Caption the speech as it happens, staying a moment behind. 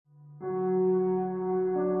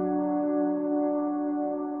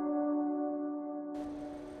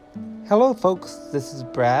Hello folks, this is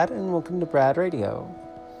Brad and welcome to Brad Radio.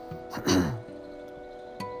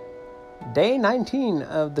 Day 19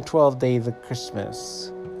 of the 12 days of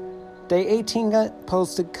Christmas. Day 18 got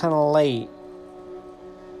posted kind of late.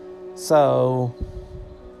 So,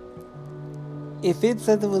 if it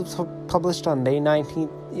says it was published on day 19,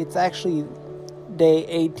 it's actually day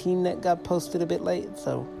 18 that got posted a bit late.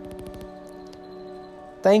 So,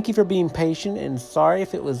 thank you for being patient and sorry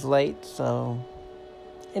if it was late. So,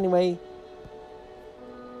 anyway,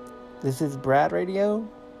 this is Brad Radio,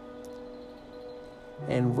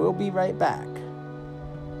 and we'll be right back.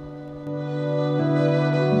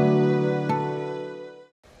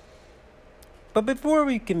 But before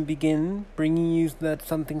we can begin bringing you that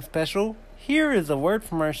something special, here is a word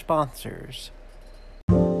from our sponsors.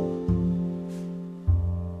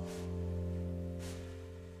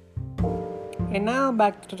 And now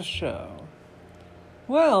back to the show.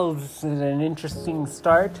 Well, this is an interesting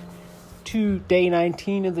start to day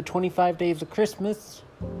 19 of the 25 days of Christmas.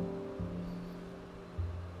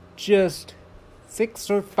 Just 6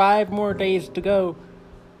 or 5 more days to go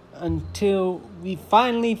until we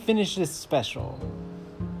finally finish this special.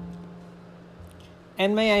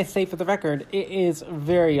 And may I say for the record, it is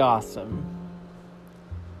very awesome.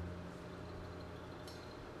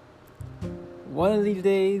 One of these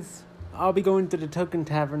days, I'll be going to the Token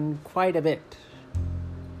Tavern quite a bit.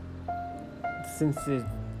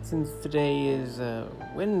 Since today is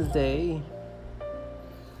Wednesday,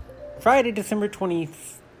 Friday, December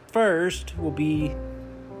 21st will be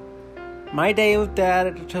my day with Dad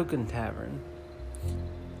at the Token Tavern.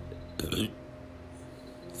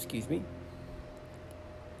 Excuse me.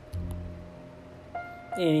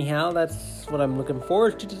 Anyhow, that's what I'm looking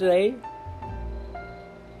forward to today.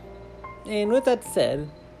 And with that said,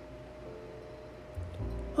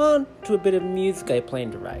 on to a bit of music I plan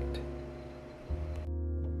to write.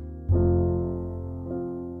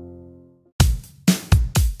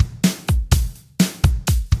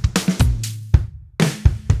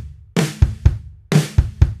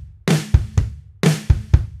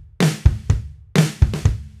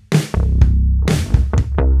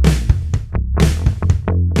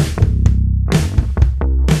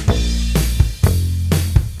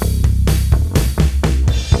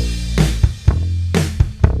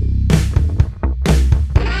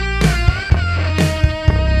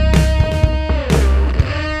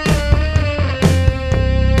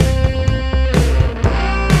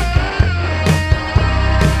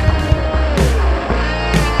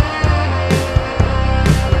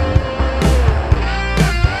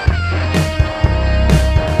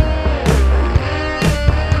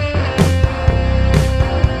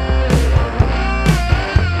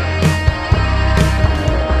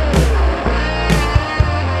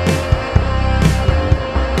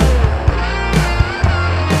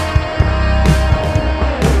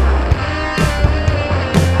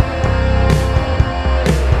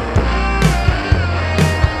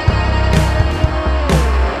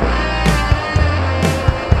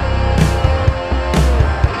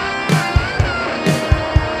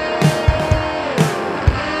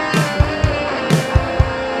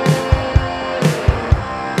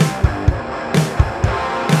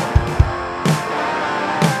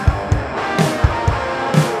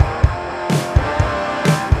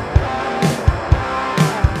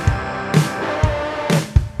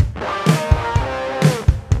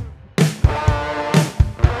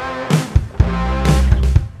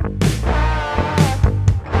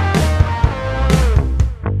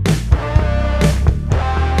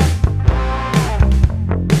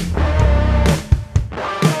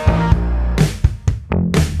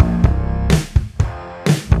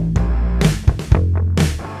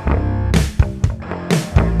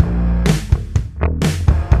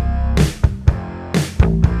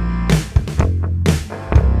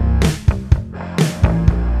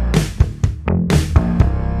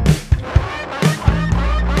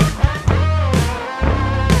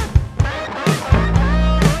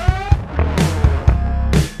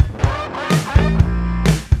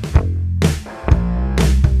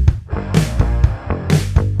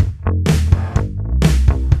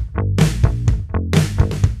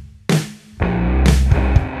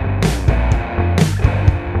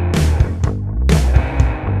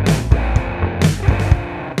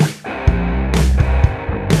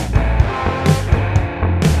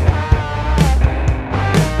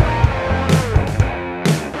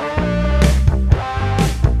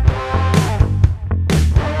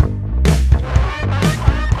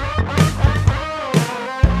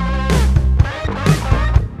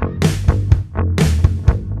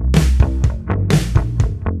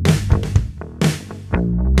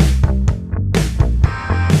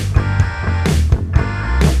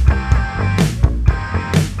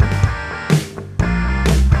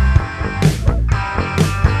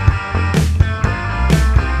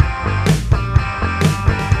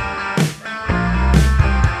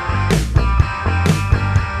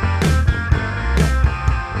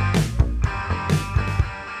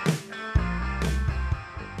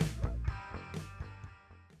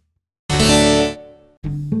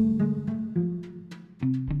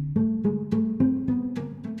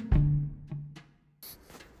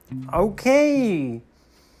 Okay,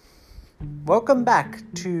 welcome back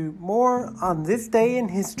to more on this day in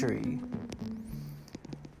history.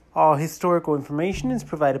 All historical information is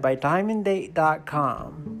provided by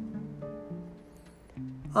TimeAndDate.com.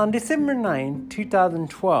 On December 9,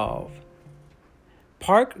 2012,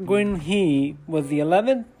 Park Geun-hye was the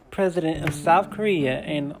 11th president of South Korea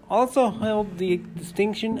and also held the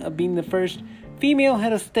distinction of being the first female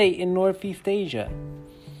head of state in Northeast Asia.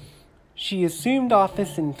 She assumed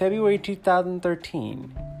office in February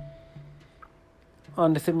 2013.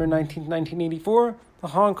 On December 19, 1984, the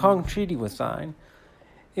Hong Kong Treaty was signed.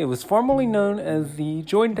 It was formerly known as the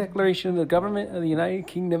Joint Declaration of the Government of the United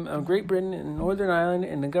Kingdom of Great Britain and Northern Ireland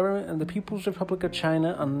and the Government of the People's Republic of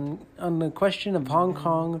China on the question of Hong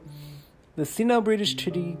Kong. The Sino-British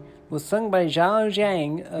Treaty was sung by Zhao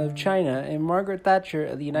Jiang of China and Margaret Thatcher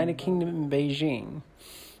of the United Kingdom in Beijing.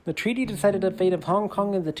 The treaty decided the fate of Hong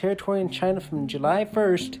Kong as a territory in China from July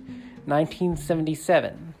 1st,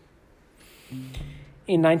 1977.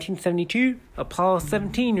 In 1972, Apollo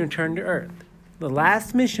 17 returned to Earth. The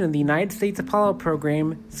last mission of the United States Apollo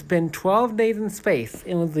program spent 12 days in space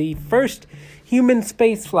and was the first human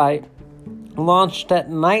spaceflight launched at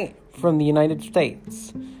night from the United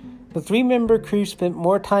States. The three-member crew spent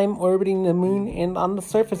more time orbiting the moon and on the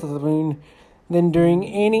surface of the moon than during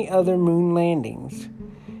any other moon landings.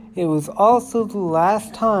 It was also the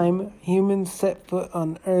last time humans set foot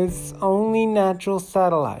on Earth's only natural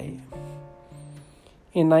satellite.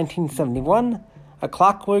 In 1971, A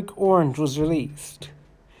Clockwork Orange was released.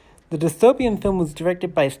 The dystopian film was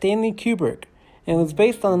directed by Stanley Kubrick and was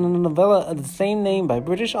based on a novella of the same name by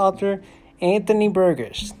British author Anthony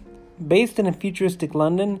Burgess. Based in a futuristic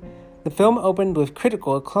London, the film opened with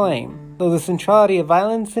critical acclaim, though the centrality of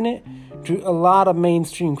violence in it drew a lot of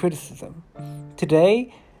mainstream criticism.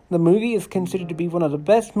 Today, the movie is considered to be one of the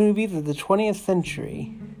best movies of the 20th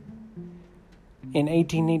century. In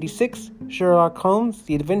 1886, Sherlock Holmes,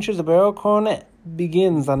 The Adventures of Earl Coronet,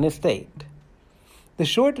 begins on this date. The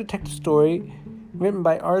short detective story, written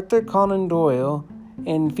by Arthur Conan Doyle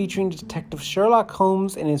and featuring Detective Sherlock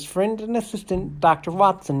Holmes and his friend and assistant, Dr.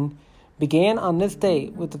 Watson, began on this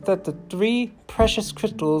date with the theft of 3 precious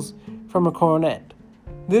crystals from a coronet.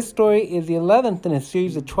 This story is the 11th in a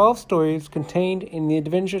series of 12 stories contained in The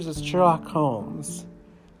Adventures of Sherlock Holmes.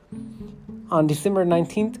 On December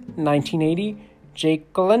 19th, 1980,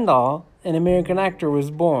 Jake Gyllenhaal, an American actor,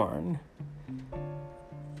 was born.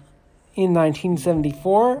 In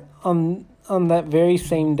 1974, on that very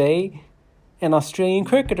same day, an Australian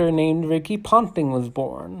cricketer named Ricky Ponting was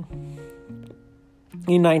born.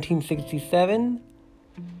 In 1967,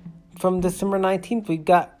 from December 19th, we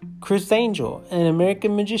got Chris Angel, an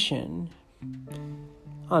American magician.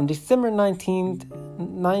 On December 19th,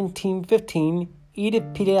 1915,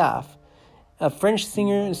 Edith Piaf, a French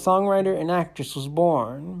singer, songwriter, and actress, was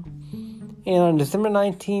born. And on December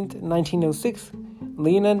 19th, 1906,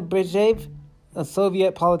 Leonid Brezhnev, a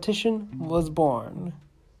Soviet politician, was born.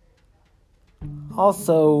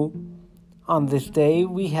 Also, on this day,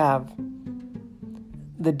 we have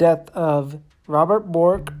the death of Robert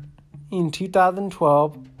Bork in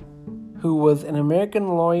 2012, who was an American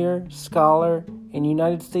lawyer, scholar, and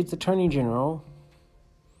United States Attorney General.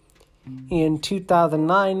 In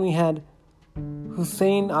 2009, we had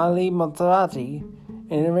Hussein Ali Maserati,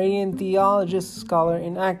 an Iranian theologist, scholar,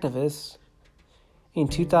 and activist. In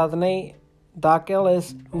 2008, Doc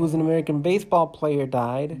Ellis, who was an American baseball player,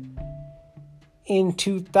 died. In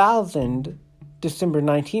 2000, December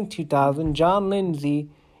 19, 2000, John Lindsay,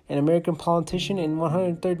 an American politician and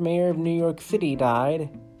 103rd mayor of New York City, died.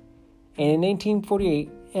 And in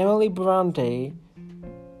 1848, Emily Bronte,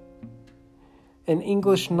 an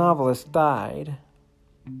English novelist, died.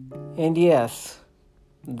 And yes,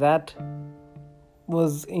 that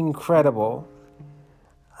was incredible.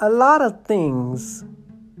 A lot of things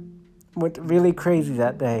went really crazy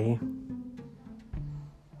that day.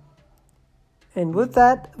 And with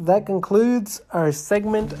that, that concludes our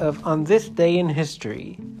segment of On This Day in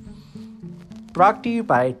History. Brought to you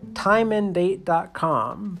by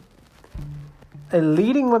TimeAndDate.com, a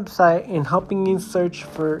leading website in helping you search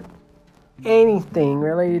for anything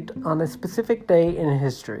related on a specific day in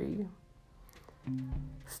history.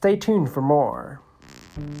 Stay tuned for more.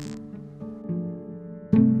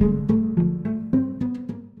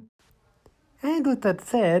 And with that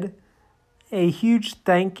said, a huge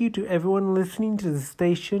thank you to everyone listening to the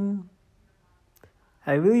station.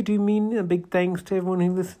 I really do mean a big thanks to everyone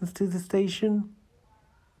who listens to the station.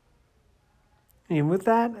 And with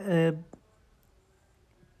that, a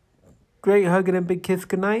great hug and a big kiss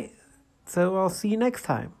goodnight. So I'll see you next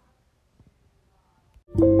time.